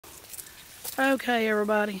Okay,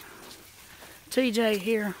 everybody, TJ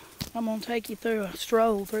here. I'm going to take you through a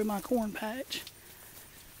stroll through my corn patch.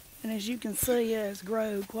 And as you can see, it's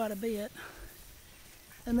grown quite a bit.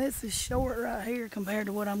 And this is short right here compared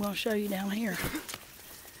to what I'm going to show you down here.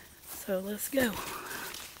 So let's go.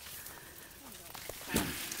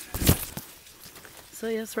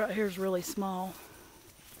 See, this right here is really small.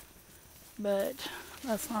 But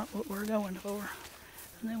that's not what we're going for.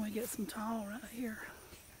 And then we get some tall right here.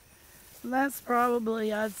 And that's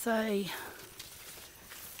probably, I'd say,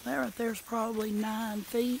 that right there's probably 9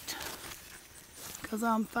 feet. Because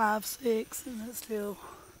I'm 5'6" and it's still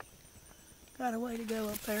got a way to go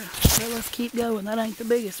up there. So let's keep going. That ain't the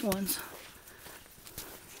biggest ones.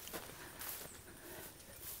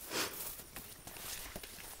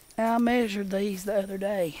 Now, I measured these the other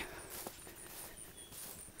day.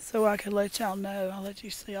 So I could let y'all know. I'll let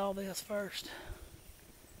you see all this first.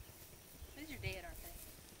 These are dead, aren't they?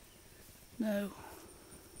 No.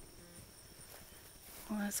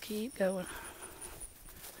 Well, let's keep going.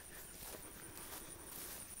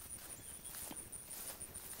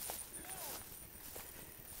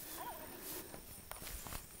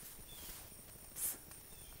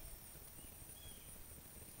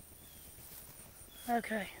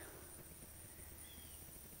 Okay.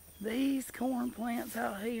 These corn plants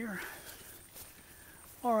out here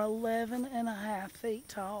are 11.5 feet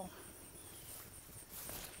tall.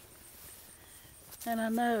 And I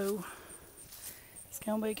know it's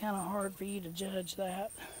going to be kind of hard for you to judge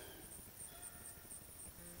that.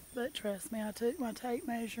 But trust me, I took my tape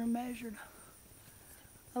measure and measured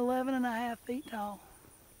 11.5 feet tall.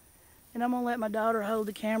 And I'm going to let my daughter hold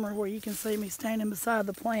the camera where you can see me standing beside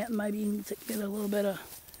the plant, and maybe you can get a little bit of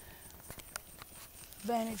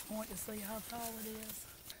vantage point to see how tall it is.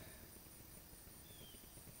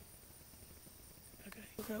 Okay,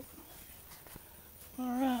 look up.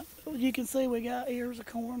 Alright, you can see we got ears of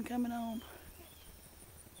corn coming on.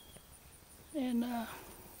 And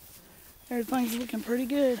everything's looking pretty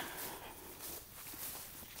good.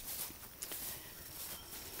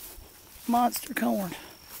 Monster corn.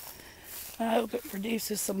 I hope it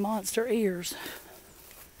produces some monster ears.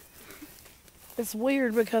 It's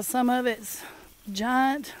weird because some of it's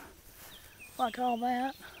giant, like all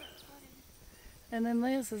that. And then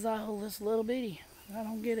this is all this little bitty. I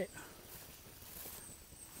don't get it.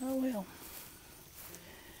 Oh well.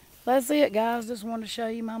 That's it, guys. Just wanted to show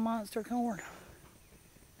you my monster corn.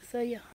 See ya.